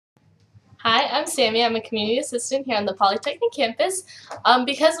Hi, I'm Sammy. I'm a community assistant here on the Polytechnic campus.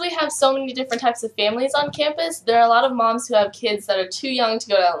 Because we have so many different types of families on campus, there are a lot of moms who have kids that are too young to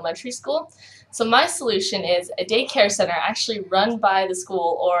go to elementary school. So my solution is a daycare center actually run by the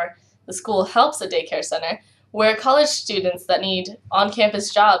school, or the school helps a daycare center, where college students that need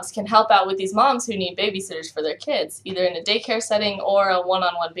on-campus jobs can help out with these moms who need babysitters for their kids, either in a daycare setting or a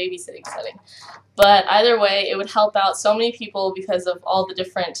one-on-one babysitting setting. But either way, it would help out so many people because of all the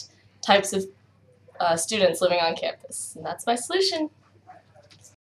different types of students living on campus. And that's my solution.